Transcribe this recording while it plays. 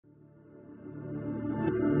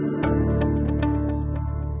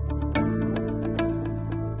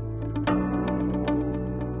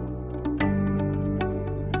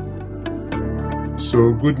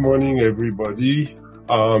So good morning, everybody.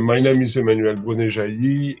 My name is Emmanuel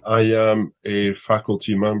Bonnet-Jailly. I am a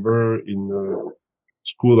faculty member in the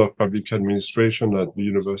School of Public Administration at the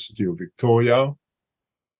University of Victoria.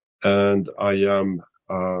 And I am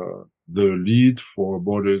the lead for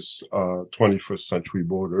Borders, 21st Century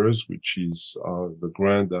Borders, which is the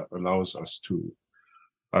grant that allows us to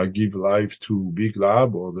give life to Big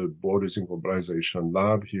Lab, or the Borders in Globalization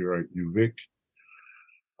Lab here at UVic.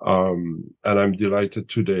 And I'm delighted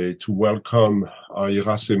today to welcome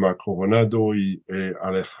Irasema Coronado and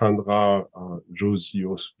Alejandra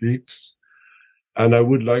Josiowicz. And I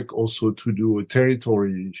would like also to do a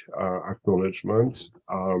territory acknowledgement.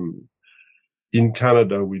 In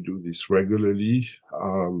Canada, we do this regularly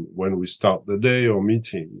when we start the day or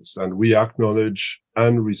meetings, and we acknowledge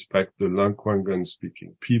and respect the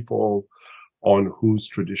Lekwungen-speaking people on whose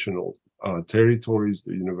traditional territories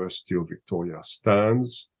the University of Victoria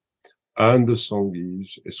stands, and the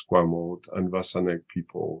Songhees, Esquimalt, and Vasanek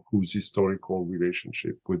people whose historical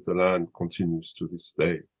relationship with the land continues to this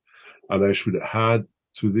day. And I should add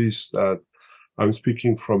to this that I'm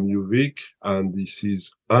speaking from UVic, and this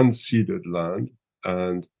is unceded land,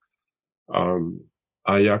 and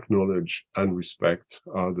I acknowledge and respect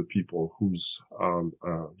the people whose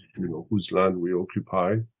land we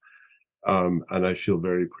occupy. And I feel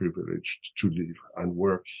very privileged to live and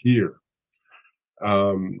work here.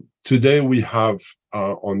 Today we have,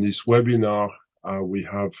 on this webinar, we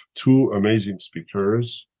have two amazing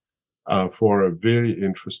speakers, for a very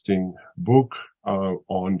interesting book,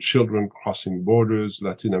 on children crossing borders,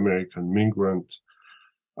 Latin American migrant,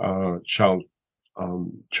 childhood.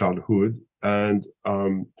 And,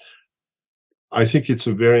 I think it's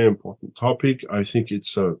a very important topic. I think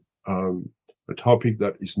it's a topic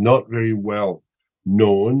that is not very well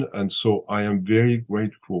known. And so I am very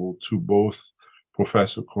grateful to both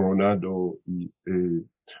Professor Coronado and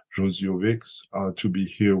Josiowicz to be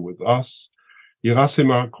here with us.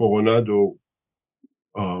 Irasema Coronado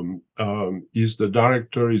is a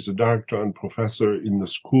director and professor in the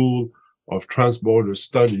School of Transborder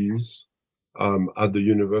Studies at the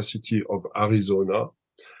University of Arizona.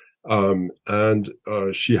 And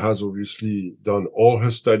she has obviously done all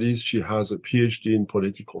her studies. She has a PhD in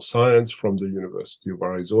political science from the University of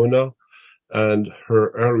Arizona, and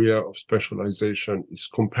her area of specialization is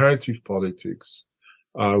comparative politics,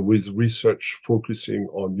 with research focusing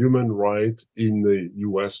on human rights in the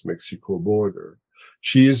US-Mexico border.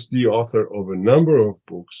 She is the author of a number of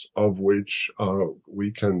books, of which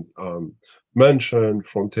we can mention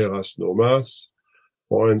Fronteras No Más,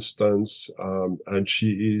 for instance, and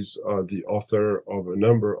she is the author of a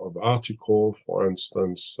number of articles, for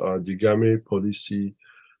instance, Digame Policy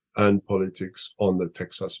and Politics on the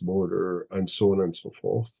Texas Border, and so on and so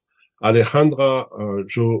forth. Alejandra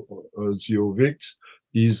Josiowicz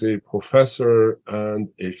is a professor and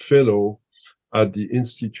a fellow at the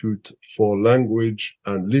Institute for Language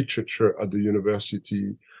and Literature at the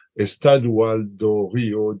University Estadual do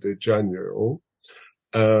Rio de Janeiro.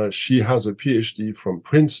 She has a PhD from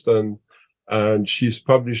Princeton, and she's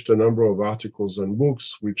published a number of articles and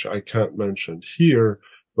books, which I can't mention here,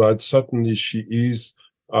 but certainly she is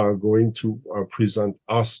going to present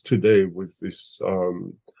us today with this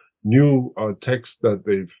new text that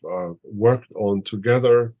they've worked on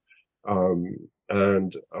together,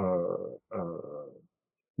 and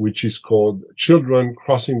which is called Children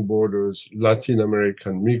Crossing Borders, Latin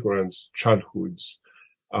American Migrants' Childhoods.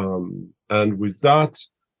 And with that,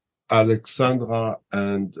 Alexandra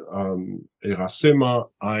and Irasema,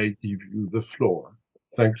 I give you the floor.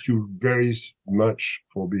 Thank you very much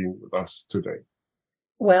for being with us today.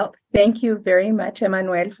 Well, thank you very much,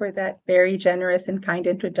 Emmanuel, for that very generous and kind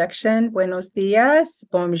introduction. Buenos dias,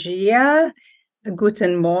 bom dia,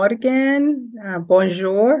 guten morgen,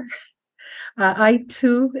 bonjour. I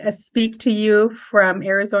too speak to you from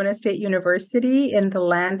Arizona State University in the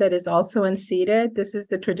land that is also unceded. This is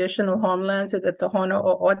the traditional homelands of the Tohono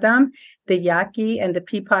O'odham, the Yaqui, and the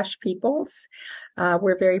Pipash peoples.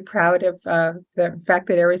 We're very proud of the fact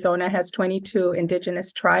that Arizona has 22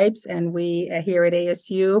 indigenous tribes, and we here at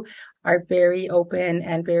ASU are very open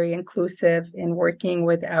and very inclusive in working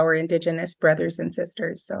with our indigenous brothers and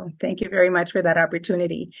sisters. So thank you very much for that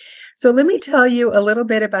opportunity. So let me tell you a little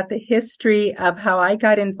bit about the history of how I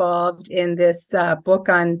got involved in this book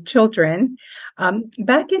on children.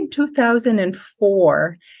 Back in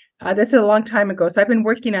 2004, that's a long time ago. So I've been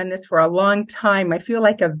working on this for a long time. I feel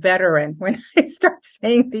like a veteran when I start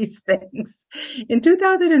saying these things. In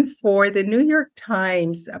 2004, the New York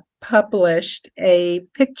Times published a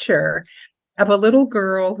picture of a little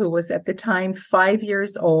girl who was at the time 5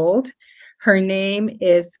 years old. Her name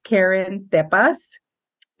is Karen Tepas,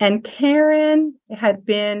 and Karen had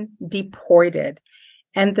been deported.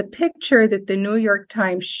 And the picture that the New York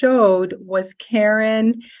Times showed was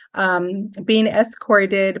Karen being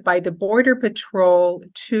escorted by the Border Patrol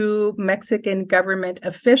to Mexican government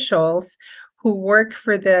officials who work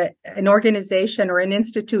for an organization or an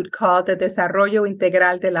institute called the Desarrollo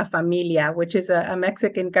Integral de la Familia, which is a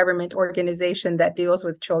Mexican government organization that deals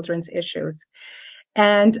with children's issues.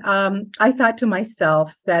 And I thought to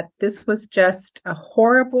myself that this was just a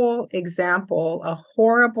horrible example, a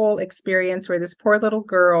horrible experience where this poor little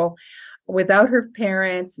girl, without her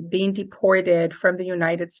parents, being deported from the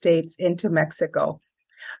United States into Mexico.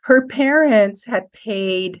 Her parents had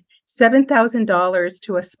paid $7,000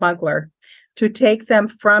 to a smuggler to take them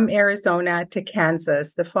from Arizona to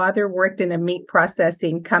Kansas. The father worked in a meat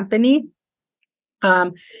processing company.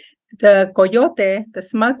 The coyote, the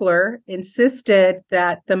smuggler, insisted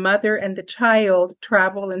that the mother and the child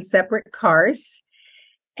travel in separate cars.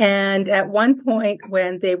 And at one point,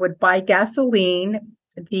 when they would buy gasoline,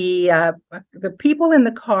 the people in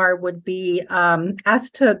the car would be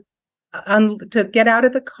asked to get out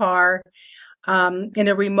of the car in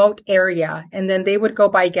a remote area, and then they would go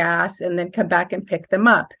buy gas and then come back and pick them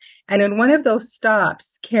up. And in one of those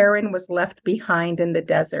stops, Karen was left behind in the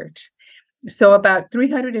desert. So about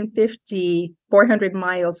 350, 400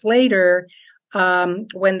 miles later,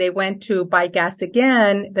 when they went to buy gas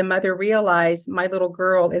again, the mother realized my little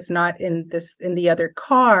girl is not in the other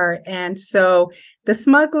car. And so the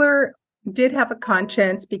smuggler did have a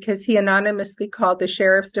conscience because he anonymously called the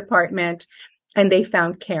sheriff's department and they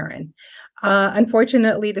found Karen.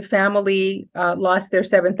 Unfortunately, the family lost their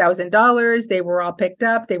 $7,000. They were all picked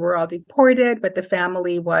up. They were all deported, but the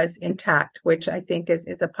family was intact, which I think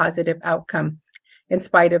is a positive outcome in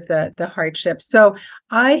spite of the hardship. So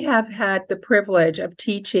I have had the privilege of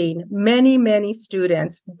teaching many, many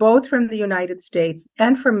students, both from the United States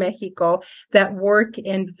and from Mexico, that work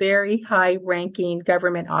in very high-ranking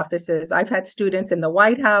government offices. I've had students in the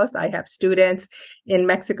White House. I have students in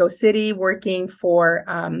Mexico City working for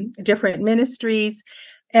different ministries.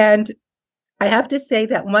 And I have to say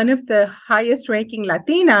that one of the highest-ranking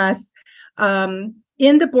Latinas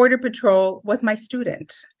in the Border Patrol was my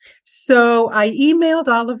student. So I emailed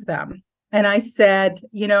all of them and I said,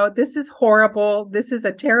 this is horrible. This is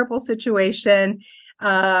a terrible situation.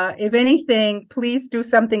 If anything, please do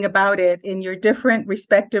something about it in your different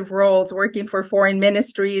respective roles, working for foreign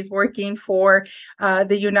ministries, working for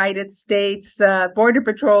the United States Border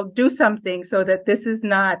Patrol. Do something so that this is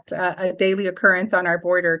not a daily occurrence on our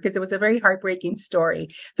border, because it was a very heartbreaking story.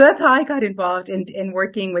 So that's how I got involved in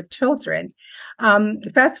working with children.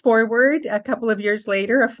 Fast forward a couple of years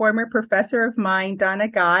later, a former professor of mine, Donna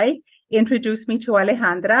Guy, introduced me to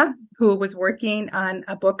Alejandra, who was working on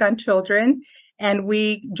a book on children. And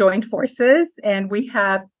we joined forces, and we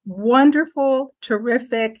have wonderful,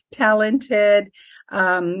 terrific, talented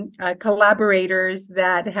collaborators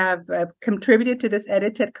that have contributed to this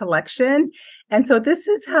edited collection. And so this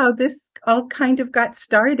is how this all kind of got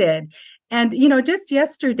started. And, just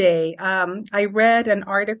yesterday, I read an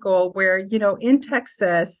article where, in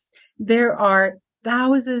Texas, there are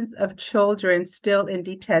thousands of children still in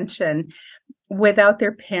detention without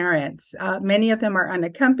their parents. Many of them are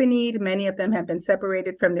unaccompanied. Many of them have been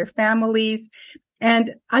separated from their families.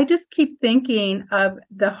 And I just keep thinking of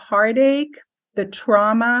the heartache, the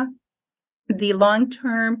trauma, the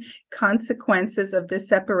long-term consequences of this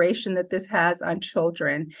separation that this has on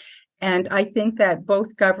children. And I think that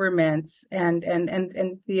both governments and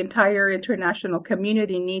the entire international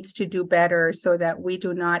community needs to do better so that we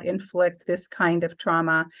do not inflict this kind of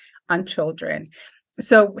trauma on children.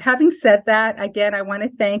 So having said that, again, I want to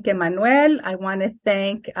thank Emmanuel. I want to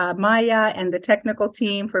thank Maya and the technical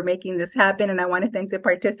team for making this happen. And I want to thank the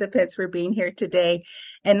participants for being here today.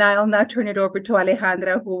 And I'll now turn it over to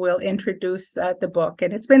Alejandra, who will introduce the book.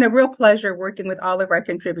 And it's been a real pleasure working with all of our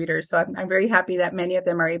contributors. So I'm very happy that many of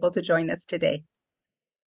them are able to join us today.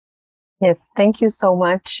 Yes, thank you so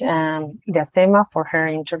much, Irasema, for her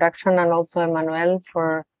introduction, and also Emmanuel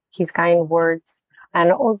for his kind words.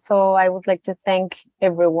 And also, I would like to thank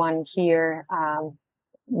everyone here.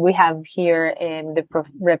 We have here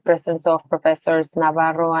the presence of Professors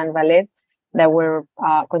Navarro and Valet that were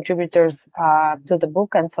contributors to the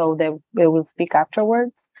book, and so they will speak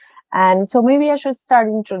afterwards. And so maybe I should start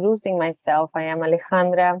introducing myself. I am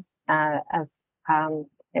Alejandra, as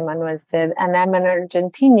Emmanuel said, and I'm an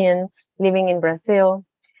Argentinian living in Brazil.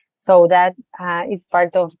 So that is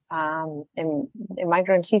part of a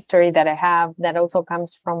migrant history that I have that also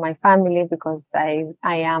comes from my family, because I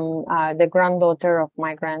am the granddaughter of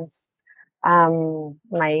migrants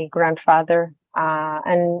My grandfather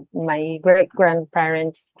and my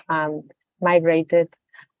great-grandparents migrated.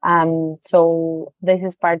 So this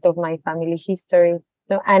is part of my family history.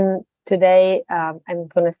 So, and today I'm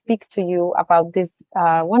going to speak to you about this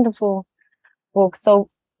wonderful book. So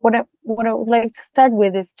what I would like to start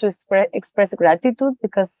with is to express gratitude,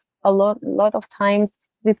 because a lot of times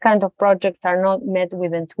these kind of projects are not met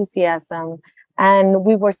with enthusiasm, and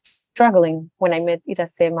we were struggling when I met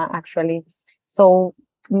Irasema, actually. So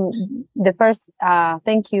the first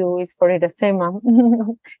thank you is for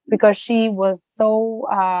Irasema because she was so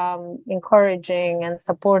encouraging and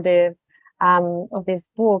supportive of this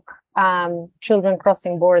book, Children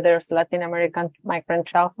Crossing Borders, Latin American Migrant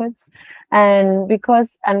Childhoods. And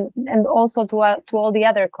because, and also to all the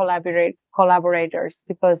other collaborators,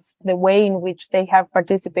 because the way in which they have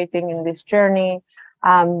participating in this journey,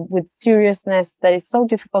 with seriousness that is so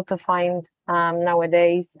difficult to find,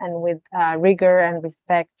 nowadays, and with, rigor and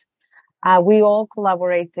respect. We all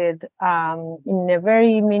collaborated, in a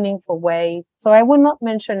very meaningful way. So I will not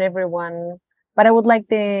mention everyone, but I would like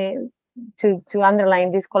to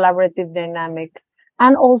underline this collaborative dynamic,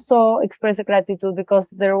 and also express gratitude because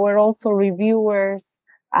there were also reviewers,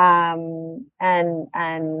 and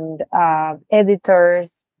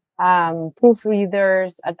editors,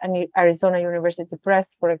 proofreaders at Arizona University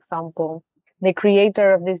Press, for example, the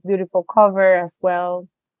creator of this beautiful cover as well.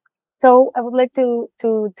 So I would like to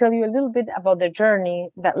tell you a little bit about the journey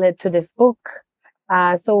that led to this book.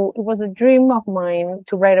 So it was a dream of mine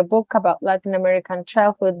to write a book about Latin American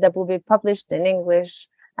childhood that will be published in English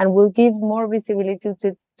and will give more visibility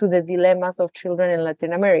to the dilemmas of children in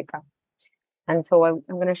Latin America. And so I'm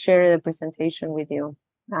going to share the presentation with you.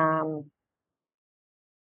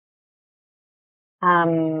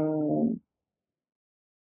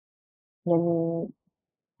 Let me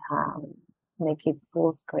make it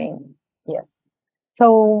full screen. Yes.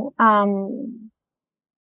 So,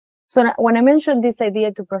 so when I mentioned this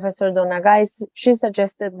idea to Professor Donagai, she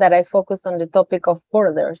suggested that I focus on the topic of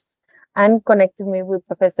borders and connected me with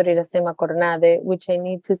Professor Irasema Coronado, which I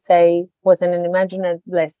need to say was an unimaginable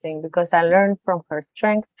blessing because I learned from her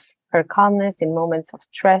strength, her calmness in moments of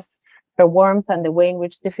stress, her warmth, and the way in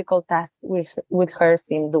which difficult tasks with her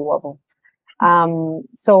seemed doable.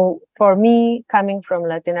 So for me, coming from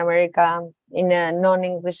Latin America in a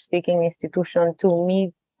non-English speaking institution,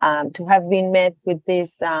 to have been met with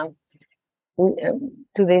this, to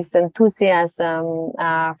this enthusiasm,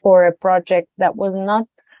 for a project that was not,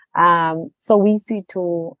 so easy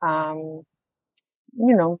to,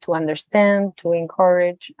 to understand, to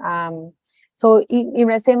encourage. So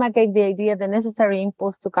Irasema gave the idea the necessary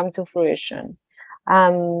impulse to come to fruition.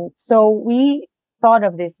 So we thought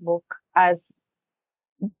of this book as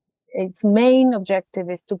its main objective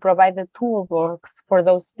is to provide the toolbox for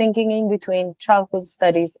those thinking in between childhood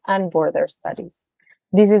studies and border studies.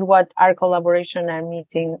 This is what our collaboration and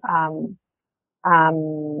meeting,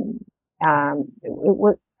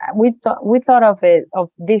 we thought of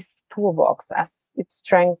this toolbox as its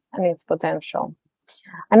strength and its potential.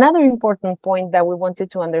 Another important point that we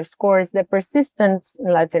wanted to underscore is the persistence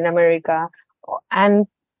in Latin America and,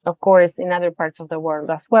 of course, in other parts of the world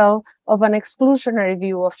as well, of an exclusionary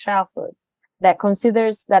view of childhood that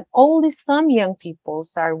considers that only some young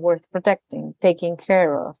peoples are worth protecting, taking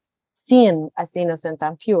care of, seen as innocent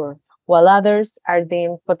and pure, while others are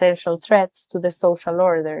deemed potential threats to the social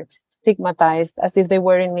order, stigmatized as if they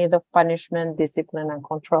were in need of punishment, discipline, and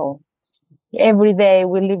control. Every day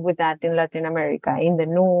we live with that in Latin America, in the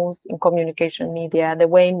news, in communication media, the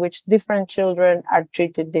way in which different children are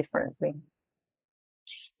treated differently.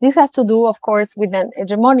 This has to do, of course, with an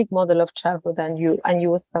hegemonic model of childhood and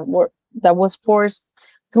youth that was forced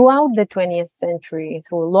throughout the 20th century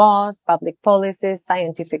through laws, public policies,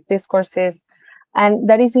 scientific discourses, and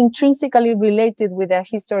that is intrinsically related with a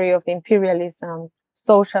history of imperialism,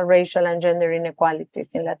 social, racial, and gender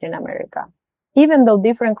inequalities in Latin America. Even though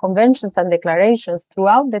different conventions and declarations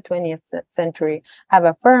throughout the 20th century have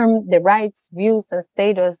affirmed the rights, views, and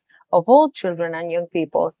status of all children and young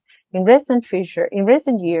peoples, in recent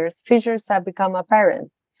years, fissures have become apparent,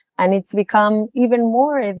 and it's become even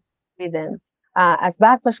more evident as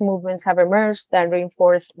backlash movements have emerged that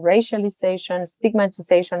reinforce racialization,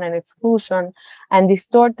 stigmatization, and exclusion, and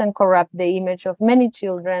distort and corrupt the image of many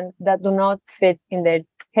children that do not fit in the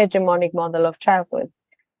hegemonic model of childhood.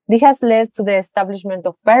 This has led to the establishment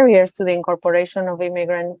of barriers to the incorporation of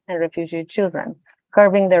immigrant and refugee children,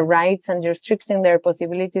 curbing their rights and restricting their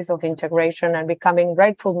possibilities of integration and becoming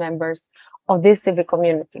rightful members of this civic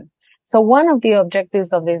community. So one of the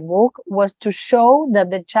objectives of this book was to show that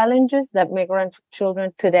the challenges that migrant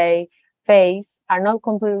children today face are not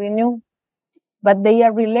completely new. but they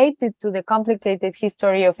are related to the complicated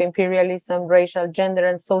history of imperialism, racial, gender,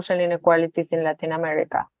 and social inequalities in Latin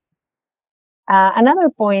America. Another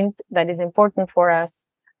point that is important for us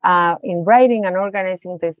in writing and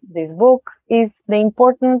organizing this book is the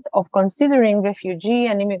importance of considering refugee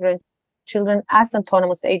and immigrant children as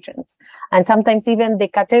autonomous agents. And sometimes even the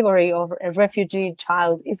category of a refugee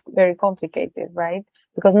child is very complicated, right?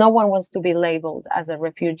 Because no one wants to be labeled as a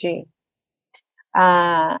refugee.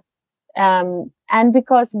 And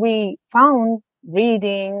because we found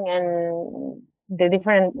reading and the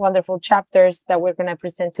different wonderful chapters that we're going to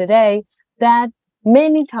present today, that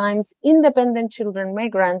many times independent children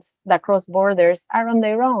migrants that cross borders are on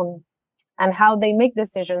their own and how they make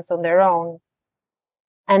decisions on their own.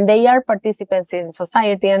 And they are participants in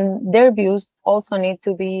society, and their views also need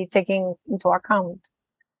to be taken into account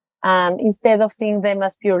instead of seeing them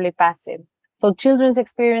as purely passive. So children's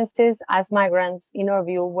experiences as migrants, in our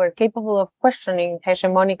view, were capable of questioning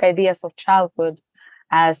hegemonic ideas of childhood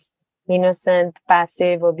as innocent,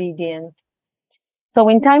 passive, obedient. So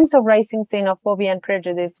in times of rising xenophobia and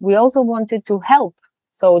prejudice, we also wanted to help.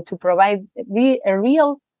 So to provide a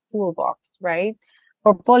real toolbox, right,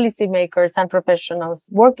 for policymakers and professionals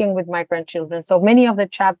working with migrant children. So many of the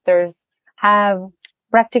chapters have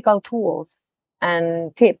practical tools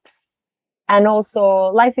and tips, and also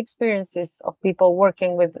life experiences of people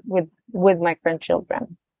working with migrant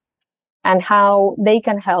children, and how they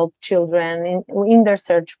can help children in their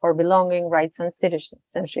search for belonging, rights, and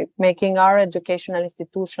citizenship, making our educational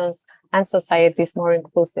institutions and societies more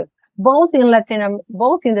inclusive, both in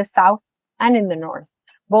the South and in the North,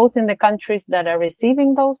 both in the countries that are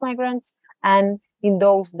receiving those migrants and in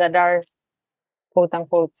those that are, quote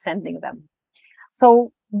unquote, sending them.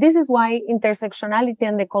 So this is why intersectionality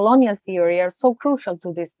and the colonial theory are so crucial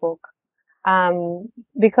to this book,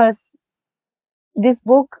 because this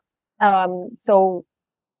book, so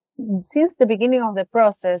since the beginning of the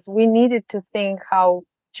process, we needed to think how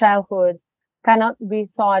childhood cannot be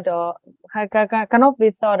thought of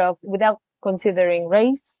without considering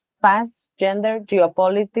race, class, gender,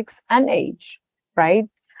 geopolitics, and age, right?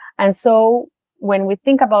 And so when we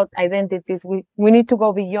think about identities, we need to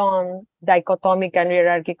go beyond dichotomic and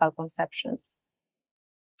hierarchical conceptions.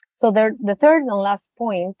 So the third and last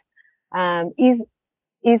point is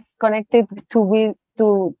connected to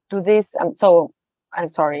this. So I'm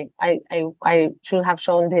sorry, I should have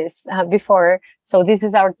shown this before. So this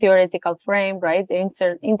is our theoretical frame, right? The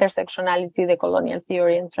intersectionality, the colonial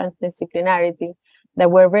theory, and transdisciplinarity that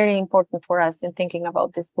were very important for us in thinking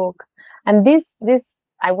about this book. And this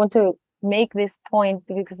I want to make this point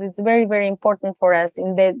because it's very, very important for us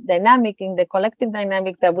in the collective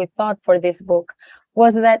dynamic that we thought for this book,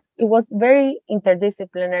 was that it was very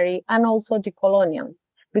interdisciplinary and also decolonial,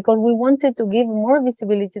 because we wanted to give more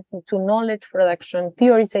visibility to knowledge production,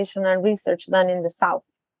 theorization, and research done in the South.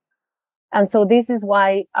 And so this is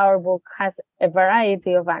why our book has a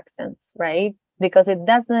variety of accents, right? Because it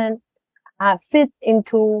doesn't fit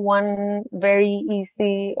into one very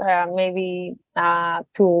easy,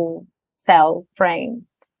 to sell frame,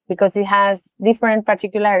 because it has different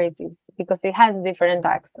particularities, because it has different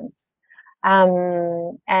accents.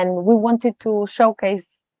 And we wanted to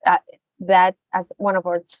showcase that as one of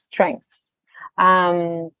our strengths.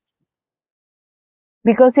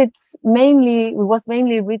 Because it was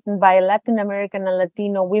mainly written by Latin American and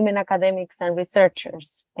Latino women academics and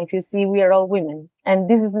researchers. If you see, we are all women. And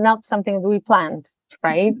this is not something we planned,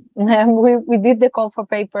 right? We did the call for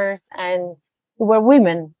papers, and we were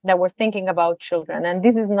women that were thinking about children. And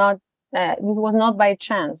this was not by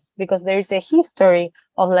chance, because there is a history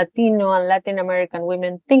of Latino and Latin American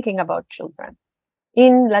women thinking about children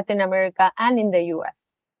in Latin America and in the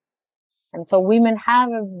US. And so women have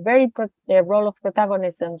a role of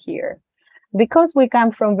protagonism here. Because we come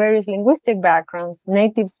from various linguistic backgrounds,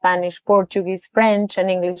 native Spanish, Portuguese, French, and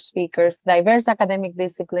English speakers, diverse academic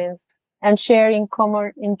disciplines, and sharing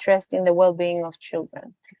common interest in the well-being of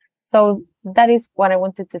children. So that is what I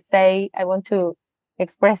wanted to say. I want to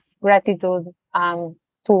express gratitude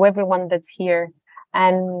to everyone that's here.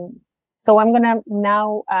 And so I'm going to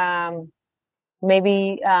now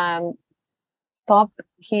stop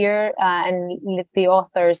here and let the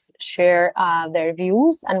authors share their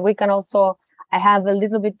views. And we can also, I have a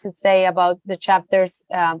little bit to say about the chapters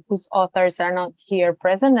whose authors are not here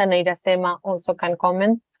present, and Irasema also can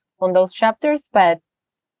comment on those chapters. But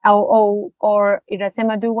or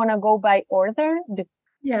Irasema, do you want to go by order?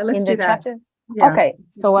 Yeah, let's do that. Chapter? Yeah, okay,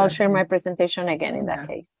 so I'll share my presentation again in that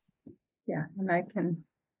case. Yeah, and I can.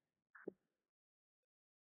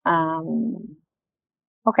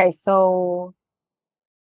 Okay, so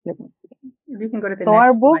let me see. We can go to the So next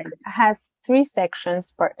our book slide. has 3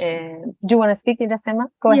 sections. Do you want to speak, Irasema?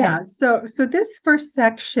 Go Yeah, ahead. so this first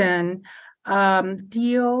section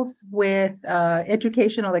deals with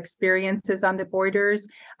educational experiences on the borders.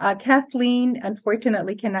 Kathleen,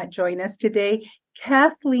 unfortunately, cannot join us today.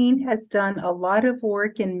 Kathleen has done a lot of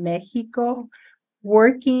work in Mexico,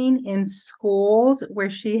 working in schools where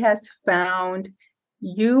she has found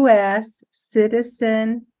U.S.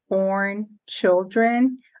 citizen-born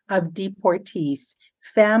children of deportees,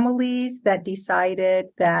 families that decided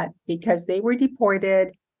that because they were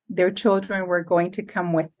deported, their children were going to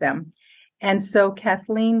come with them. And so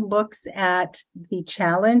Kathleen looks at the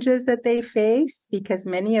challenges that they face because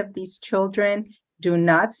many of these children do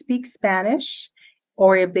not speak Spanish.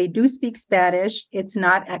 Or if they do speak Spanish, it's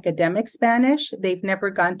not academic Spanish. They've never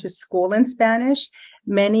gone to school in Spanish.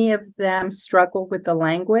 Many of them struggle with the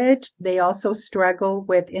language. They also struggle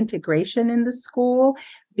with integration in the school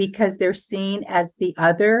because they're seen as the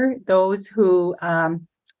other, those who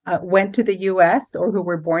went to the U.S. or who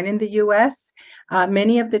were born in the U.S.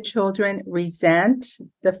 Many of the children resent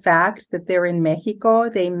the fact that they're in Mexico.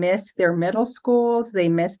 They miss their middle schools. They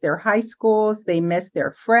miss their high schools. They miss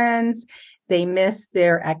their friends. They miss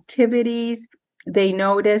their activities. They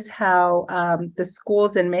notice how the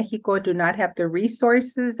schools in Mexico do not have the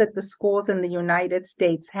resources that the schools in the United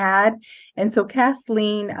States had. And so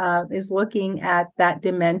Kathleen is looking at that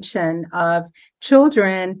dimension of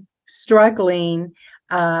children struggling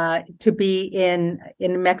to be in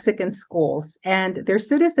Mexican schools. And their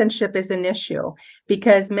citizenship is an issue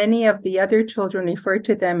because many of the other children refer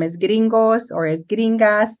to them as gringos or as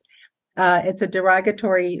gringas. It's a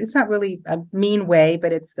derogatory, it's not really a mean way,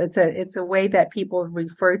 but it's a way that people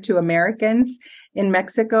refer to Americans in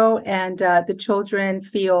Mexico. And the children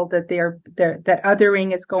feel that that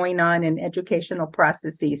othering is going on in educational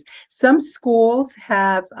processes. Some schools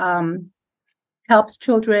have helps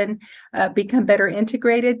children become better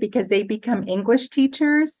integrated because they become English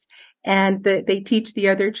teachers and they teach the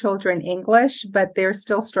other children English, but they're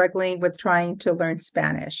still struggling with trying to learn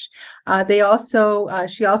Spanish. She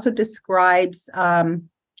also describes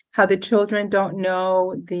how the children don't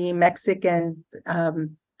know the Mexican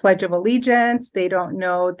Pledge of Allegiance. They don't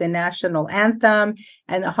know the national anthem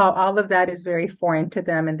and how all of that is very foreign to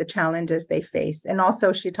them and the challenges they face. And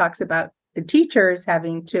also she talks about the teachers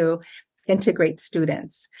having to integrate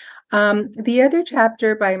students. The other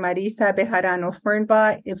chapter by Marisa Bejarano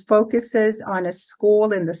Fernbaugh, it focuses on a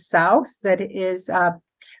school in the South that is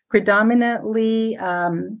predominantly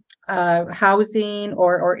housing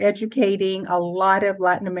or educating a lot of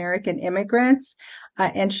Latin American immigrants.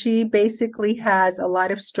 And she basically has a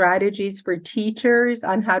lot of strategies for teachers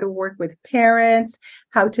on how to work with parents,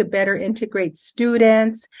 how to better integrate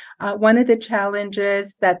students. One of the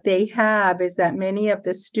challenges that they have is that many of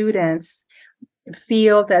the students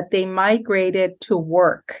feel that they migrated to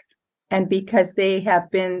work. And because they have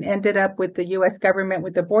ended up with the U.S. government,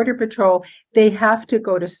 with the Border Patrol, they have to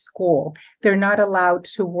go to school. They're not allowed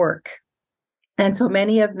to work. And so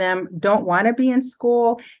many of them don't want to be in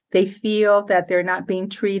school. They feel that they're not being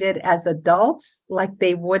treated as adults like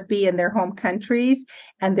they would be in their home countries.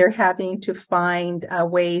 And they're having to find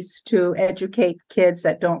ways to educate kids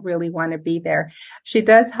that don't really want to be there. She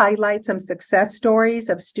does highlight some success stories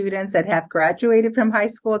of students that have graduated from high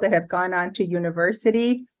school that have gone on to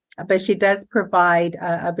university. But she does provide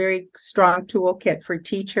a very strong toolkit for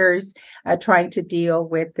teachers trying to deal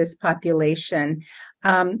with this population.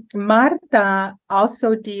 Marta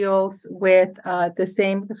also deals with the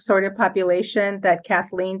same sort of population that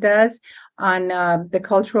Kathleen does on the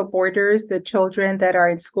cultural borders, the children that are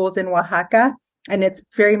in schools in Oaxaca. And it's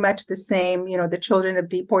very much the same, the children of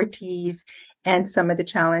deportees and some of the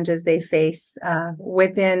challenges they face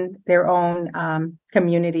within their own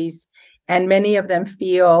communities. And many of them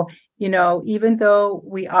feel, even though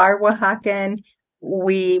we are Oaxacan,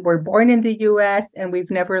 we were born in the U.S. and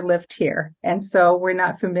we've never lived here. And so we're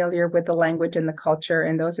not familiar with the language and the culture.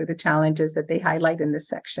 And those are the challenges that they highlight in this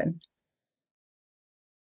section.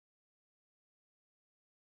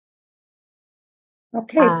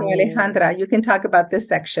 Okay, so Alejandra, you can talk about this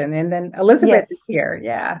section. And then Elizabeth is here.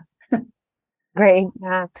 Yeah. Great.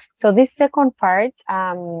 So this second part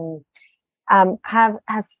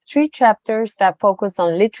has 3 chapters that focus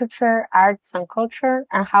on literature, arts, and culture,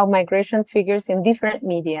 and how migration figures in different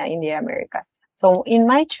media in the Americas. So in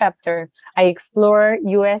my chapter, I explore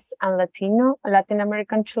U.S. and Latin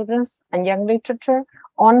American children's and young literature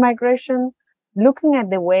on migration, looking at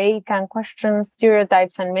the way it can question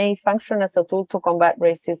stereotypes and may function as a tool to combat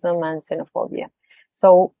racism and xenophobia.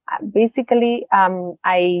 So basically,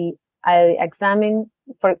 I examine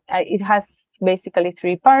it has basically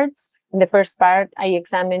 3 parts. In the first part, I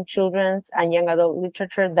examine children's and young adult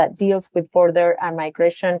literature that deals with border and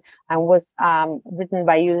migration and was written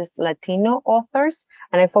by U.S. Latino authors.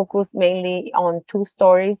 And I focus mainly on 2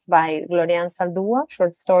 stories by Gloria Saldúa,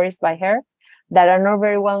 short stories by her that are not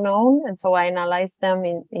very well known. And so I analyze them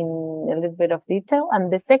in a little bit of detail.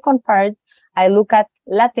 And the second part, I look at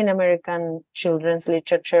Latin American children's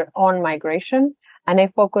literature on migration. And I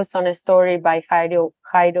focus on a story by Jairo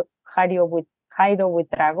Buitrago.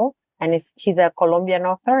 And he's a Colombian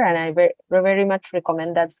author, and I very much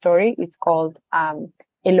recommend that story. It's called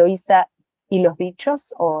Eloisa y los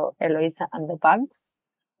bichos, or Eloisa and the bugs.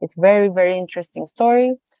 It's very, very interesting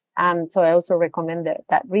story. So I also recommend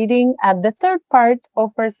that reading. And the third part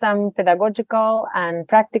offers some pedagogical and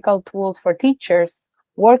practical tools for teachers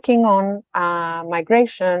working on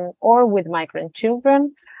migration or with migrant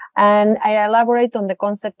children. And I elaborate on the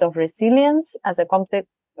concept of resilience as a concept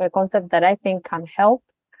that I think can help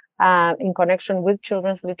in connection with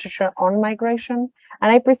children's literature on migration.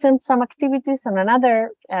 And I present some activities on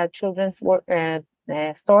another children's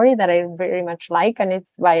story that I very much like, and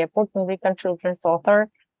it's by a Puerto Rican children's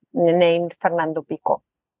author named Fernando Pico.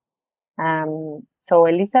 So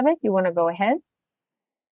Elizabeth, you want to go ahead?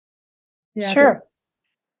 Yeah, sure.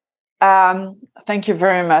 Thank you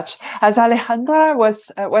very much. As Alejandra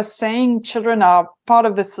was saying, children are part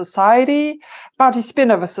of the society,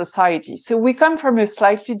 participant of a society. So we come from a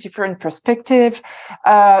slightly different perspective.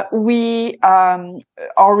 Our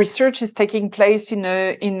research is taking place in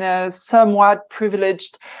a somewhat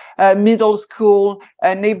privileged middle school,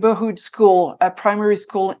 neighborhood school, primary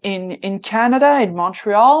school in Canada, in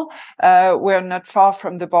Montreal. We're not far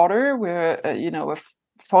from the border. We're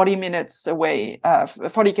 40 minutes away,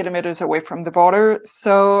 40 kilometers away from the border.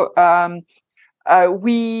 So,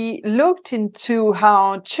 we looked into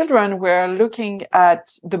how children were looking at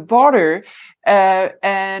the border,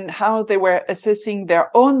 and how they were assessing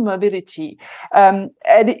their own mobility. And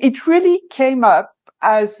it really came up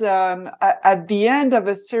as at the end of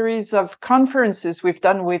a series of conferences we've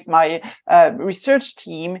done with my research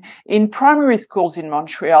team in primary schools in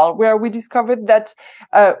Montreal, where we discovered that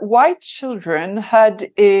white children had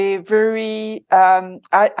a very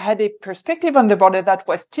had a perspective on the border that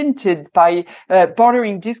was tinted by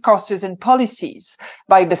bordering discourses and policies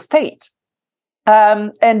by the state.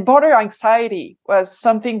 And border anxiety was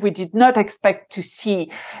something we did not expect to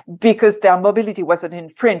see because their mobility wasn't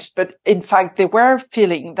infringed, but in fact they were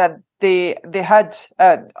feeling that they had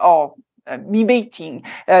mimicking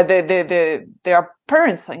their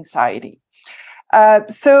parents' anxiety.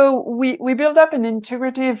 So we built up an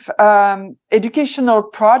integrative educational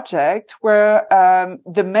project where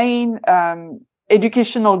the main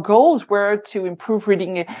educational goals were to improve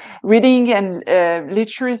reading and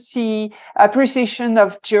literacy, appreciation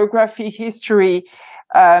of geography, history.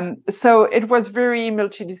 So it was very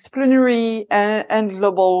multidisciplinary and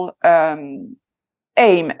global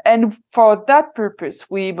aim. And for that purpose,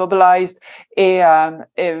 we mobilized a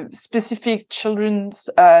specific children's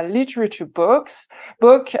literature book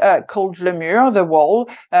called Le Mur, The Wall,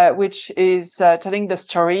 which is telling the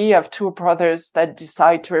story of 2 brothers that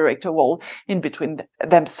decide to erect a wall in between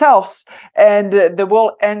themselves. And the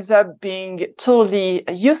wall ends up being totally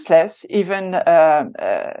useless, even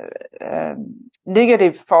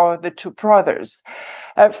negative for the 2 brothers.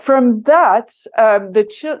 From that,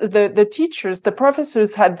 the teachers, the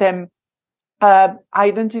professors had them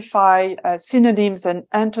identify synonyms and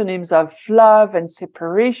antonyms of love and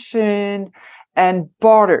separation and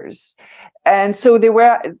borders. And so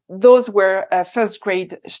those were first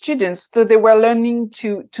grade students. So they were learning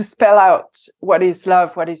to spell out what is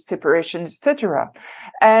love, what is separation, etc.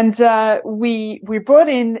 And, we brought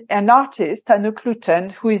in an artist, Anouk Luton,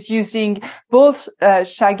 who is using both,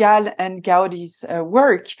 Chagall and Gaudi's,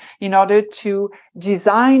 work in order to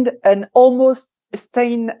design an almost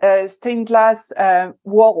stained glass,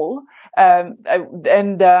 wall. Actually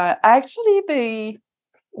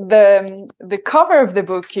the cover of the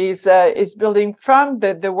book is building from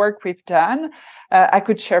the work we've done. I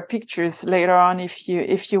could share pictures later on if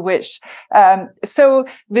you wish. So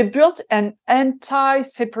they built an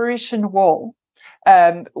anti-separation wall,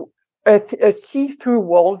 a see-through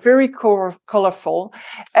wall, very colorful.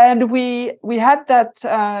 And we had that,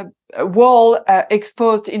 wall,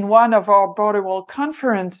 exposed in one of our border wall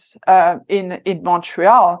conference, in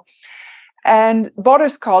Montreal. And border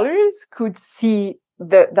scholars could see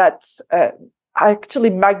that actually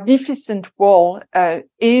magnificent wall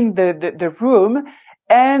in the room,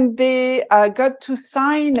 and they got to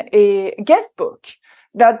sign a guest book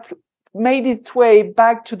that made its way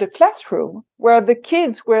back to the classroom, where the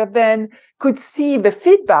kids could see the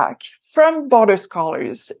feedback from border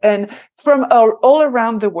scholars and from all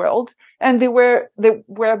around the world. And they were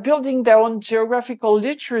building their own geographical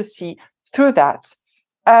literacy through that.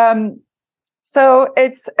 So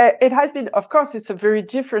it has been, of course, it's a very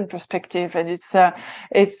different perspective, and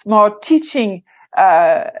it's more teaching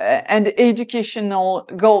and educational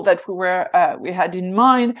goal that we had in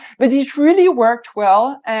mind, but it really worked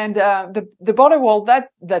well. And the border wall, that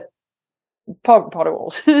border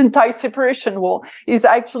wall, anti-separation wall, is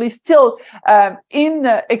actually still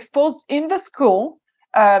exposed in the school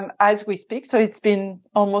as we speak. So it's been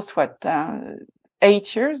almost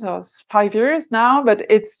 8 years or 5 years now, but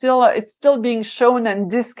it's still being shown and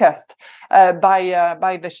discussed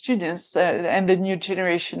by the students and the new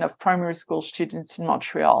generation of primary school students in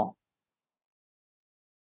Montreal.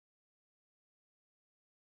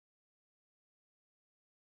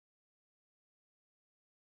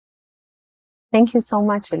 Thank you so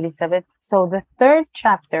much, Elizabeth. So the third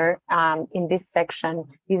chapter in this section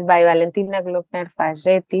is by Valentina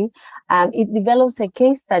Glockner-Fagetti. It develops a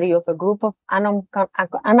case study of a group of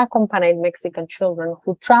unaccompanied Mexican children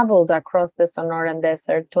who traveled across the Sonoran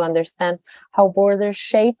Desert to understand how borders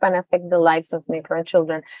shape and affect the lives of migrant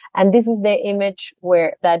children. And this is the image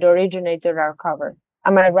that originated our cover.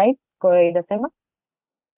 Am I right, Irasema?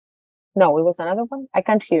 No, it was another one? I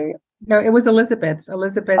can't hear you. No, it was Elizabeth's.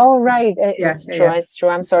 Oh, right. It's true. It's true.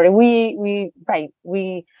 I'm sorry. We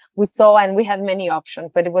saw, and we have many options,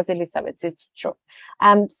 but it was Elizabeth's. It's true.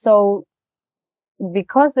 So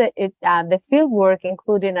because the field work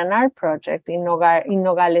included an art project in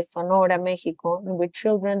Nogales, Sonora, Mexico, in which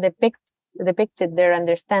children depicted their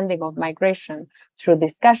understanding of migration through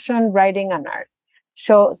discussion, writing, and art.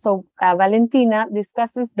 So Valentina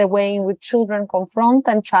discusses the way in which children confront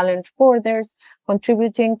and challenge borders,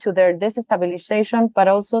 contributing to their destabilization, but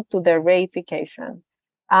also to their reification.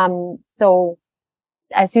 So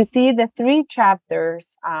as you see, the three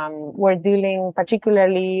chapters were dealing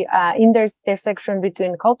particularly in their section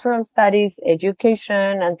between cultural studies,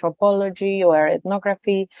 education, anthropology, or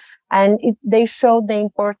ethnography, and they showed the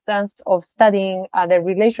importance of studying the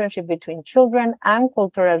relationship between children and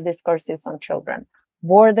cultural discourses on children,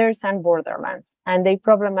 borders and borderlands, and they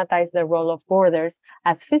problematize the role of borders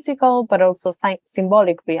as physical but also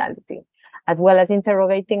symbolic reality, as well as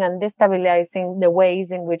interrogating and destabilizing the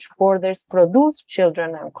ways in which borders produce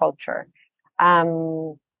children and culture.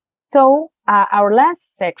 So our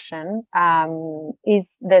last section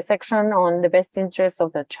is the section on the best interests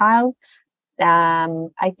of the child.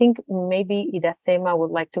 I think maybe Irasema would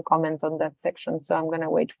like to comment on that section, so I'm going to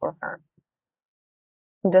wait for her.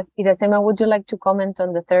 Irasema, would you like to comment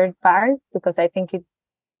on the third part? Because I think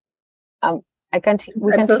I'm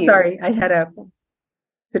so sorry. I had a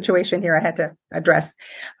situation here I had to address.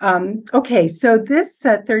 Okay, so this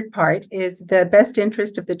third part is the best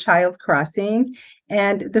interest of the child crossing.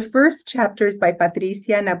 And the first chapter is by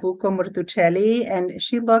Patricia Nabuco Mortucelli, and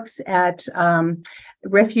she looks at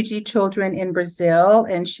refugee children in Brazil,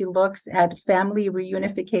 and she looks at family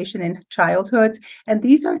reunification in childhoods. And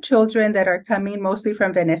these are children that are coming mostly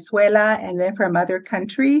from Venezuela and then from other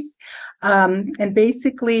countries. And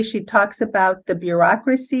basically, she talks about the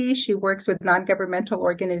bureaucracy. She works with non-governmental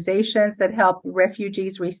organizations that help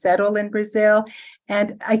refugees resettle in Brazil.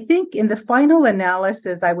 And I think in the final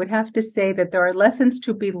analysis, I would have to say that there are lessons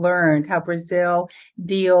to be learned how Brazil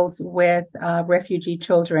deals with refugee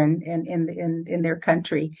children in their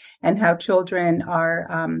country, and how children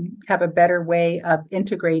have a better way of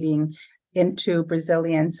integrating into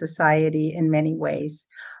Brazilian society in many ways.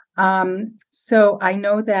 So I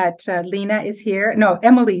know that Lena is here. No,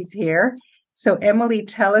 Emily's here. So Emily,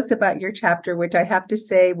 tell us about your chapter, which I have to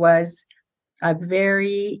say was a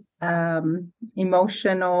very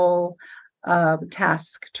emotional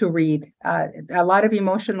task to read. A lot of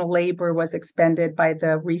emotional labor was expended by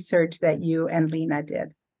the research that you and Lena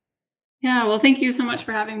did. Yeah, well, thank you so much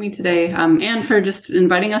for having me today, and for just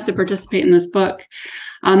inviting us to participate in this book.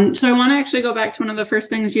 So I want to actually go back to one of the first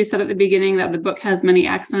things you said at the beginning, that the book has many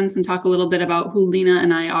accents, and talk a little bit about who Lena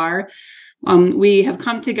and I are. We have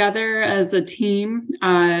come together as a team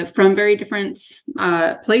from very different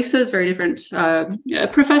places, very different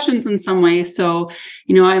professions in some ways. So,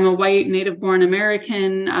 I'm a white native-born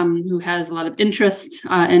American who has a lot of interest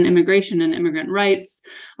in immigration and immigrant rights,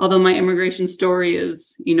 although my immigration story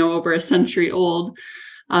is, over a century old.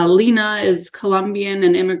 Lena is Colombian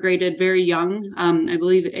and immigrated very young, I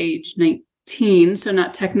believe at age 19, so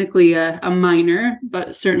not technically a minor,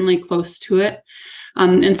 but certainly close to it.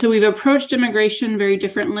 And so we've approached immigration very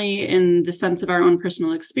differently in the sense of our own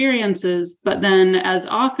personal experiences. But then as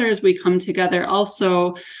authors, we come together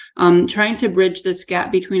also trying to bridge this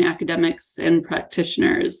gap between academics and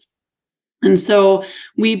practitioners. And so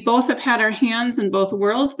we both have had our hands in both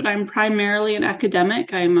worlds, but I'm primarily an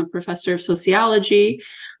academic. I'm a professor of sociology,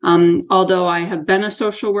 although I have been a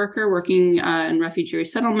social worker working in refugee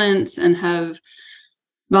resettlements and have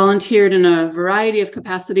volunteered in a variety of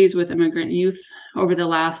capacities with immigrant youth over the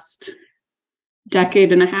last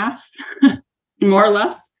decade and a half, more or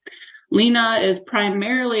less. Lena is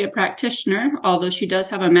primarily a practitioner, although she does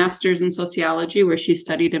have a master's in sociology where she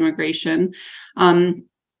studied immigration.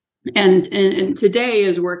 And today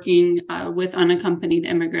is working with unaccompanied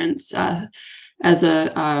immigrants as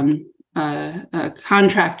a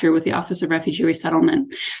contractor with the Office of Refugee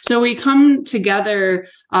Resettlement. So we come together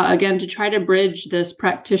again to try to bridge this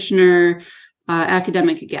practitioner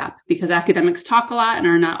academic gap, because academics talk a lot and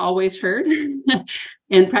are not always heard,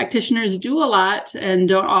 and practitioners do a lot and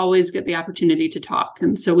don't always get the opportunity to talk.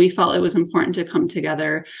 And so we felt it was important to come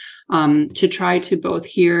together to try to both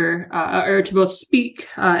hear or to both speak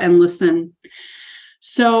and listen.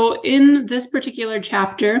 So in this particular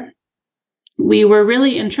chapter, we were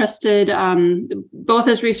really interested, both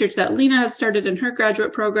as research that Lena had started in her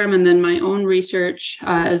graduate program, and then my own research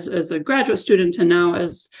as a graduate student, and now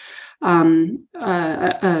as an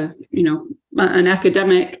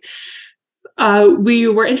academic. We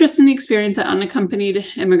were interested in the experience that unaccompanied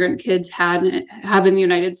immigrant kids have in the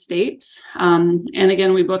United States. And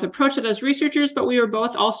again, we both approached it as researchers, but we were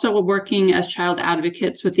both also working as child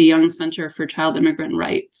advocates with the Young Center for Child Immigrant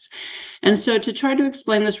Rights. And so to try to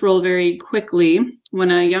explain this role very quickly,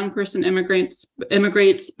 when a young person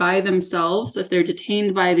immigrates by themselves, if they're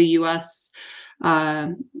detained by the U.S.,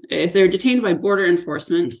 if they're detained by border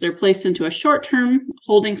enforcement, they're placed into a short-term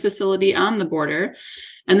holding facility on the border,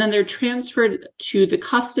 and then they're transferred to the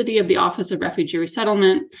custody of the Office of Refugee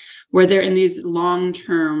Resettlement, where they're in these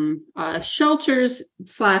long-term shelters /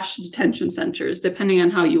 detention centers, depending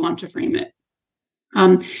on how you want to frame it.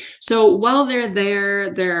 So while they're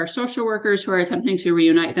there are social workers who are attempting to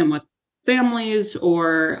reunite them with families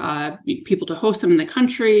or people to host them in the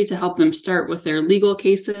country to help them start with their legal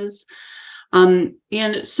cases. And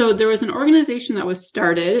so there was an organization that was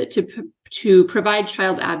started to provide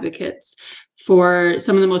child advocates for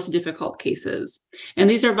some of the most difficult cases. And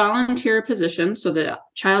these are volunteer positions. So the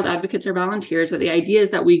child advocates are volunteers, but the idea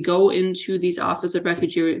is that we go into these Office of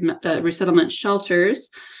Refugee Resettlement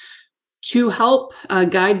shelters to help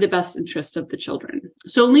guide the best interest of the children.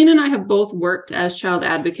 So Lena and I have both worked as child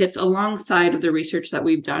advocates alongside of the research that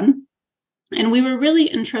we've done. And we were really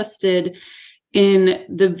interested in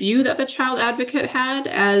the view that the child advocate had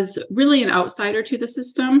as really an outsider to the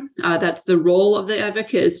system. That's the role of the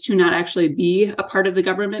advocate, is to not actually be a part of the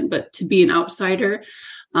government, but to be an outsider,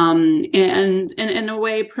 and in a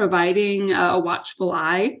way providing a watchful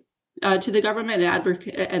eye to the government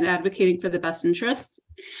and advocating for the best interests.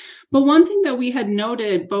 But one thing that we had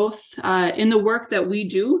noted both in the work that we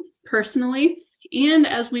do personally and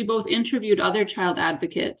as we both interviewed other child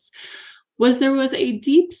advocates was there was a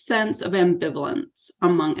deep sense of ambivalence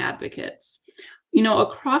among advocates. You know,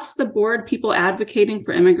 across the board, people advocating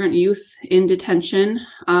for immigrant youth in detention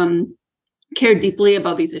care deeply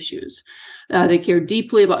about these issues. They care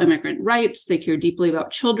deeply about immigrant rights. They care deeply about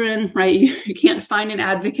children, right? You can't find an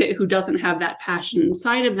advocate who doesn't have that passion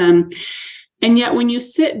inside of them. And yet when you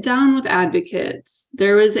sit down with advocates,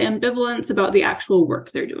 there is ambivalence about the actual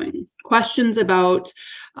work they're doing. Questions about,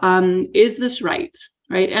 is this right?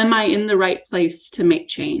 Right? Am I in the right place to make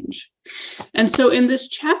change? And so in this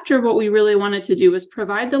chapter, what we really wanted to do was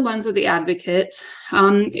provide the lens of the advocate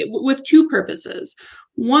with two purposes.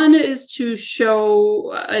 One is to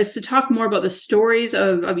talk more about the stories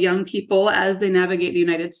of young people as they navigate the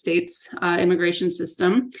United States immigration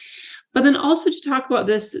system. But then also to talk about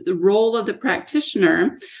this role of the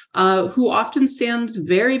practitioner, who often stands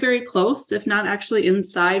very, very close, if not actually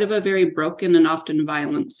inside of a very broken and often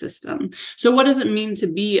violent system. So what does it mean to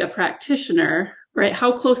be a practitioner, right?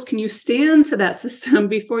 How close can you stand to that system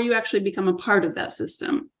before you actually become a part of that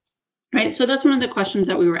system, right? So that's one of the questions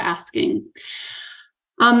that we were asking.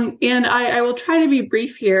 And I will try to be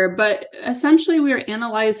brief here, but essentially we are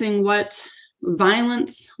analyzing what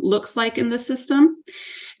violence looks like in the system.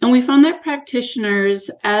 And we found that practitioners,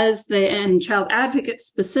 and child advocates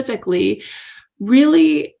specifically,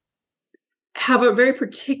 really have a very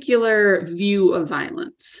particular view of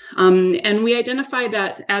violence. And we identify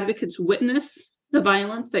that advocates witness the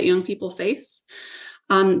violence that young people face.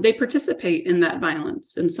 They participate in that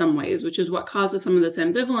violence in some ways, which is what causes some of this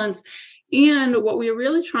ambivalence. And what we're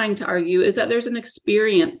really trying to argue is that there's an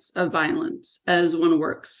experience of violence as one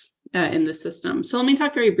works in the system. So let me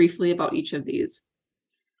talk very briefly about each of these.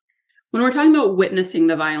 When we're talking about witnessing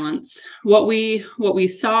the violence, what we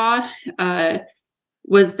saw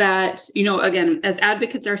was that, again, as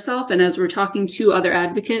advocates ourselves and as we're talking to other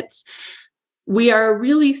advocates, we are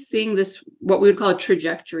really seeing this, what we would call a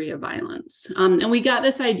trajectory of violence. And we got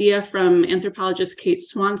this idea from anthropologists Kate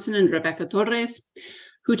Swanson and Rebecca Torres,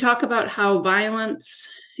 who talk about how violence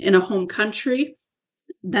in a home country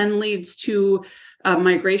then leads to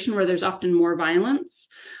migration where there's often more violence,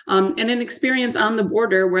 and an experience on the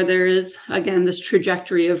border where there is, again, this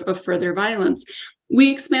trajectory of further violence.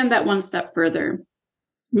 We expand that one step further,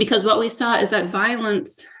 because what we saw is that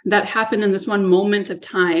violence that happened in this one moment of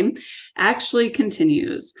time actually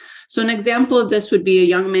continues. So an example of this would be a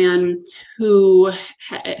young man who,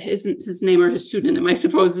 his name or his pseudonym, I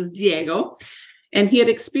suppose, is Diego. And he had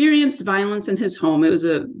experienced violence in his home. It was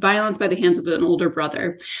a violence by the hands of an older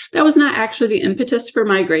brother. That was not actually the impetus for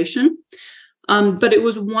migration, but it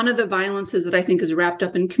was one of the violences that I think is wrapped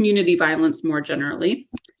up in community violence more generally.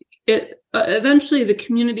 Eventually, the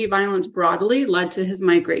community violence broadly led to his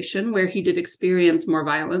migration, where he did experience more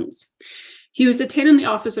violence. He was detained in the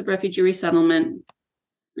Office of Refugee Resettlement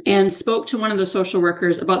and spoke to one of the social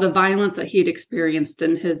workers about the violence that he had experienced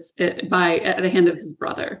at the hand of his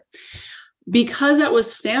brother. Because that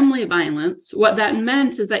was family violence, what that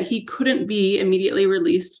meant is that he couldn't be immediately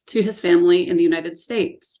released to his family in the United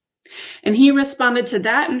States. And he responded to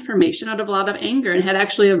that information out of a lot of anger and had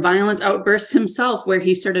actually a violent outburst himself where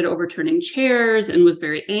he started overturning chairs and was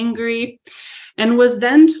very angry, and was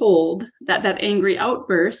then told that that angry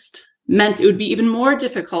outburst meant it would be even more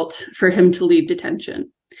difficult for him to leave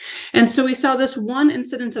detention. And so we saw this one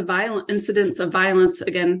incidence of violence,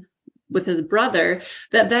 again, with his brother,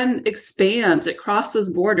 that then expands, it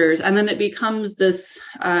crosses borders, and then it becomes this,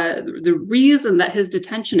 the reason that his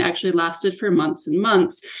detention actually lasted for months and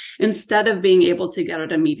months instead of being able to get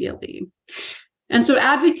out immediately. And so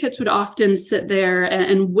advocates would often sit there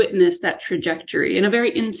and witness that trajectory in a very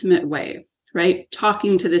intimate way, right?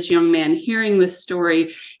 Talking to this young man, hearing this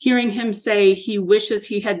story, hearing him say he wishes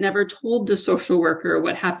he had never told the social worker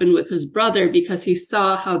what happened with his brother because he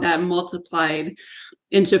saw how that multiplied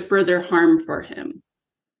into further harm for him.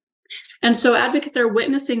 And so advocates are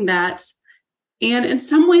witnessing that, and in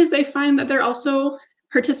some ways they find that they're also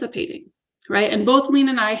participating, right? And both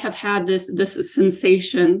Lena and I have had this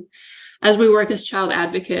sensation as we work as child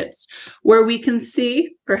advocates, where we can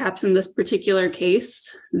see, perhaps in this particular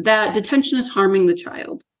case, that detention is harming the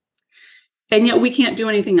child. And yet we can't do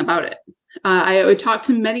anything about it. I would talk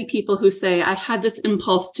to many people who say, I had this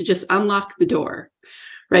impulse to just unlock the door,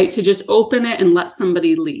 right? To just open it and let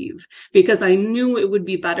somebody leave because I knew it would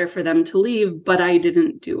be better for them to leave, but I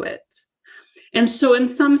didn't do it. And so in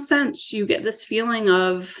some sense, you get this feeling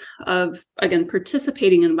of again,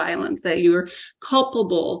 participating in violence, that you're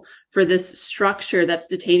culpable for this structure that's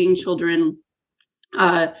detaining children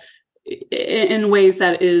in ways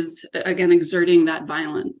that is, again, exerting that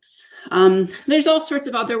violence. There's all sorts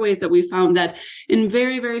of other ways that we found that in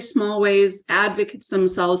very, very small ways, advocates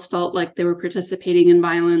themselves felt like they were participating in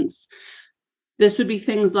violence. This would be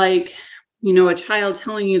things like, a child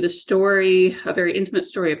telling you the story, a very intimate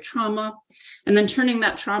story of trauma, and then turning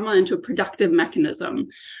that trauma into a productive mechanism,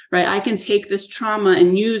 right? I can take this trauma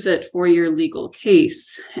and use it for your legal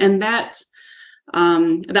case. And that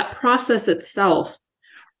process itself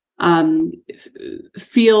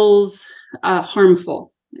feels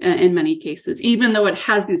harmful in many cases, even though it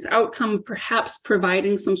has this outcome, perhaps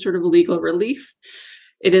providing some sort of legal relief.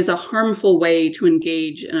 It is a harmful way to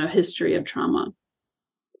engage in a history of trauma.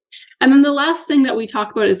 And then the last thing that we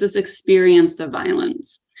talk about is this experience of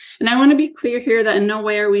violence. And I want to be clear here that in no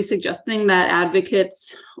way are we suggesting that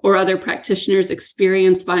advocates or other practitioners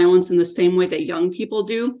experience violence in the same way that young people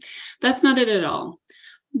do. That's not it at all.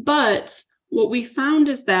 But what we found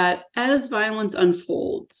is that as violence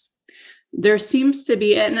unfolds, there seems to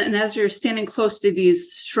be, and as you're standing close to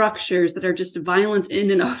these structures that are just violent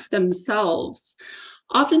in and of themselves,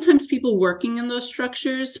 oftentimes people working in those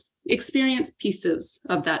structures experience pieces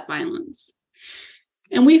of that violence.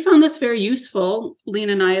 And we found this very useful,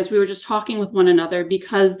 Lena and I, as we were just talking with one another,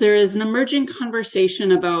 because there is an emerging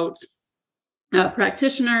conversation about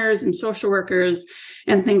practitioners and social workers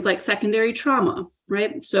and things like secondary trauma,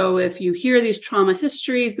 right? So if you hear these trauma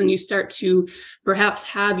histories, then you start to perhaps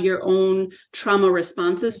have your own trauma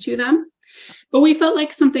responses to them. But we felt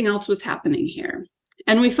like something else was happening here.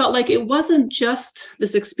 And we felt like it wasn't just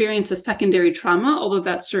this experience of secondary trauma, although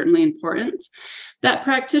that's certainly important, that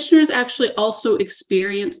practitioners actually also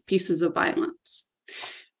experience pieces of violence.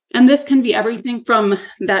 And this can be everything from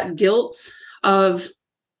that guilt of,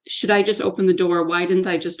 should I just open the door? Why didn't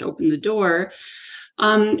I just open the door?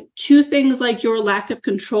 To things like your lack of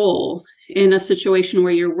control in a situation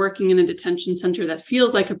where you're working in a detention center that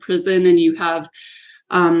feels like a prison, and you have,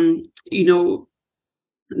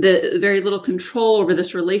 the very little control over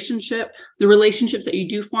this relationship. The relationships that you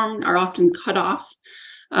do form are often cut off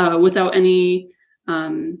without any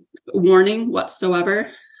warning whatsoever.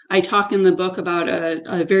 I talk in the book about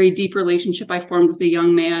a very deep relationship I formed with a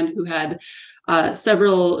young man who had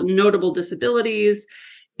several notable disabilities,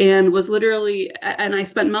 and was literally, and I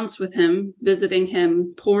spent months with him, visiting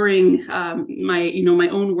him, pouring my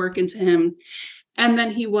own work into him. And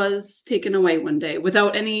then he was taken away one day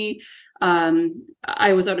without any,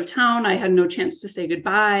 I was out of town. I had no chance to say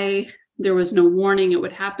goodbye. There was no warning it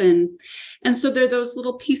would happen. And so there are those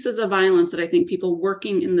little pieces of violence that I think people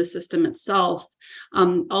working in the system itself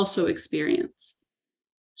also experience.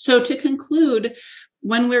 So to conclude,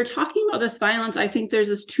 when we're talking about this violence, I think there's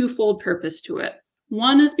this twofold purpose to it.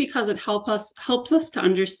 One is because it helps us to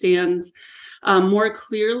understand more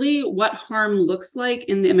clearly what harm looks like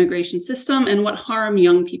in the immigration system and what harm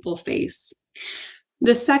young people face.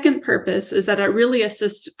 The second purpose is that it really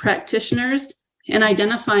assists practitioners in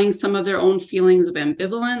identifying some of their own feelings of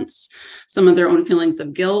ambivalence, some of their own feelings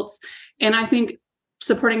of guilt. And I think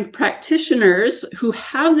supporting practitioners who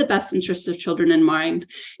have the best interests of children in mind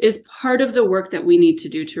is part of the work that we need to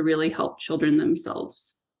do to really help children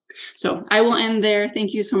themselves. So I will end there.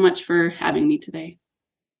 Thank you so much for having me today.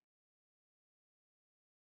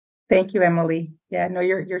 Thank you, Emily. Yeah, no,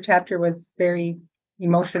 your chapter was very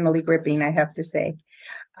emotionally gripping, I have to say.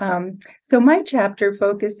 So my chapter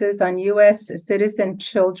focuses on U.S. citizen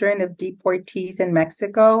children of deportees in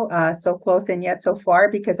Mexico, so close and yet so far,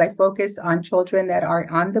 because I focus on children that are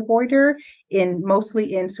on the border,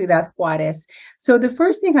 mostly in Ciudad Juarez. So the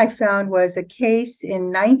first thing I found was a case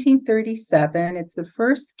in 1937. It's the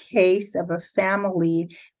first case of a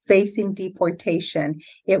family facing deportation.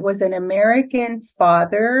 It was an American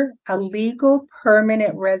father, a legal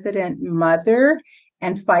permanent resident mother,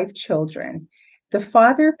 and 5 children. The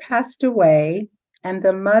father passed away, and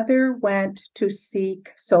the mother went to seek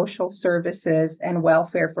social services and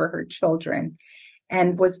welfare for her children,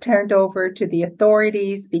 and was turned over to the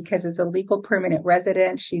authorities because as a legal permanent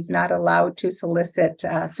resident, she's not allowed to solicit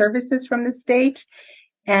services from the state.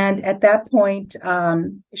 And at that point,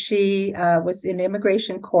 she was in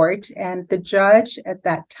immigration court, and the judge at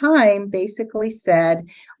that time basically said,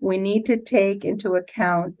 we need to take into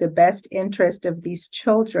account the best interest of these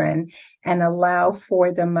children and allow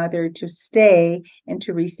for the mother to stay and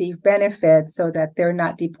to receive benefits so that they're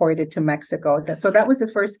not deported to Mexico. So that was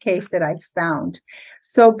the first case that I found.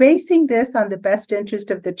 So basing this on the best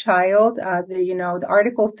interest of the child, the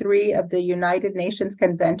Article 3 of the United Nations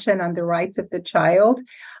Convention on the Rights of the Child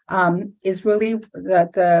is really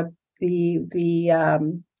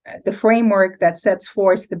the framework that sets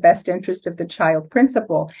forth the best interest of the child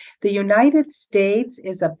principle. The United States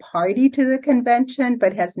is a party to the convention,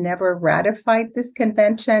 but has never ratified this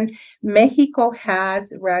convention. Mexico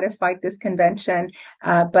has ratified this convention,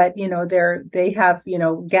 but they have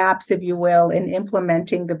gaps, if you will, in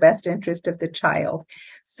implementing the best interest of the child.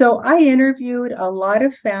 So I interviewed a lot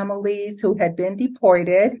of families who had been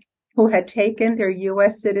deported, who had taken their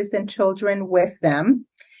U.S. citizen children with them,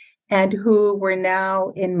 and who were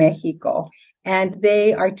now in Mexico. And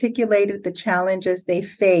they articulated the challenges they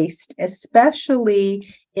faced,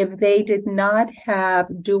 especially if they did not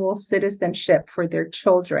have dual citizenship for their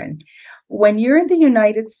children. When you're in the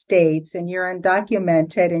United States and you're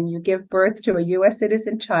undocumented and you give birth to a U.S.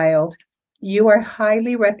 citizen child, you are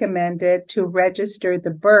highly recommended to register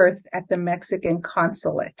the birth at the Mexican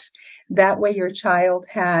consulate. That way your child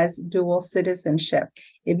has dual citizenship.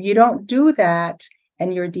 If you don't do that,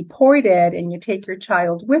 and you're deported and you take your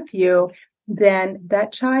child with you, then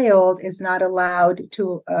that child is not allowed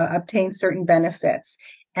to obtain certain benefits.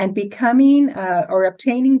 And becoming or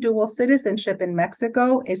obtaining dual citizenship in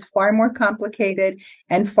Mexico is far more complicated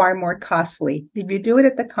and far more costly. If you do it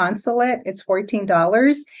at the consulate, it's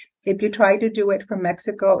 $14. If you try to do it from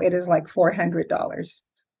Mexico, it is like $400.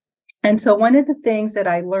 And so one of the things that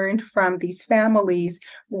I learned from these families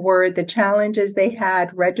were the challenges they had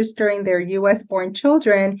registering their U.S.-born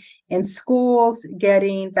children in schools,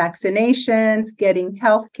 getting vaccinations, getting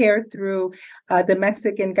health care through the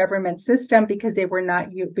Mexican government system because they were not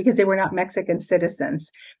Mexican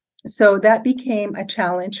citizens. So that became a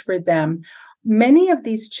challenge for them. Many of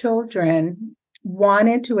these children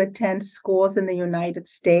wanted to attend schools in the United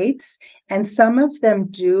States. And some of them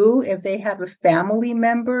do if they have a family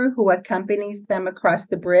member who accompanies them across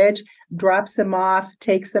the bridge, drops them off,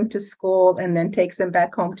 takes them to school, and then takes them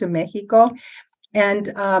back home to Mexico. And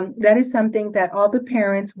that is something that all the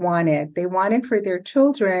parents wanted. They wanted for their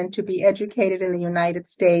children to be educated in the United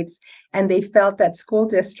States, and they felt that school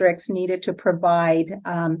districts needed to provide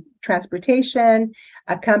transportation,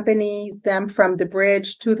 accompany them from the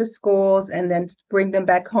bridge to the schools, and then bring them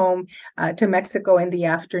back home to Mexico in the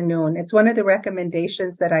afternoon. It's one of the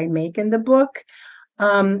recommendations that I make in the book.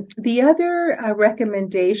 The other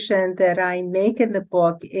recommendation that I make in the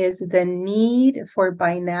book is the need for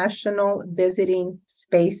binational visiting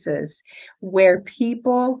spaces where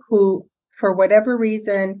people who, for whatever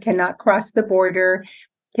reason, cannot cross the border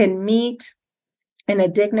can meet in a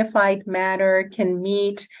dignified manner, can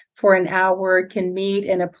meet for an hour, can meet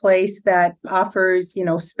in a place that offers,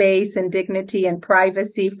 space and dignity and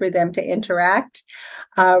privacy for them to interact.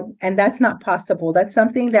 And that's not possible. That's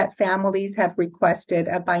something that families have requested,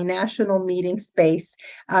 a binational meeting space,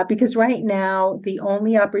 because right now, the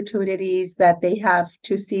only opportunities that they have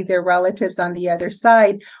to see their relatives on the other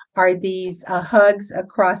side are these hugs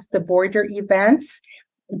across the border events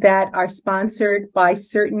that are sponsored by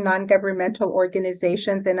certain non-governmental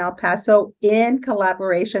organizations in El Paso in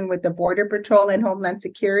collaboration with the Border Patrol and Homeland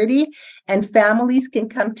Security. And families can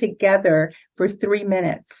come together for 3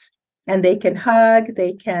 minutes. And they can hug,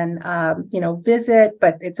 they can, visit,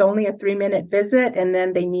 but it's only a 3-minute visit. And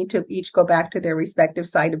then they need to each go back to their respective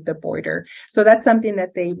side of the border. So that's something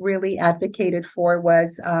that they really advocated for,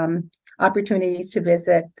 was opportunities to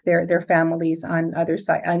visit their families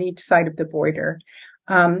on each side of the border.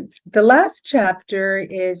 The last chapter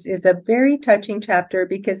is a very touching chapter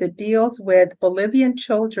because it deals with Bolivian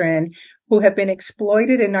children who have been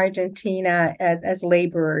exploited in Argentina as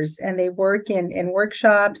laborers, and they work in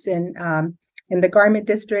workshops in the garment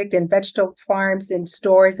district, in vegetable farms, in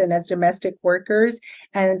stores, and as domestic workers.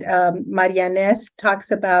 And Marianés talks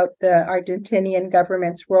about the Argentinian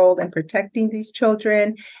government's role in protecting these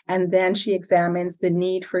children. And then she examines the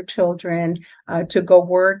need for children to go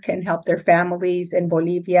work and help their families in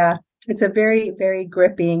Bolivia. It's a very, very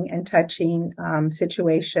gripping and touching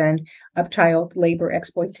situation of child labor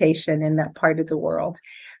exploitation in that part of the world.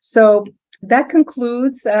 So that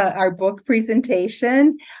concludes our book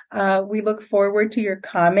presentation. We look forward to your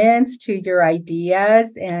comments, to your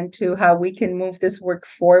ideas, and to how we can move this work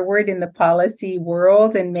forward in the policy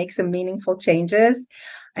world and make some meaningful changes.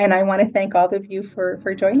 And I want to thank all of you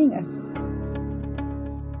for joining us.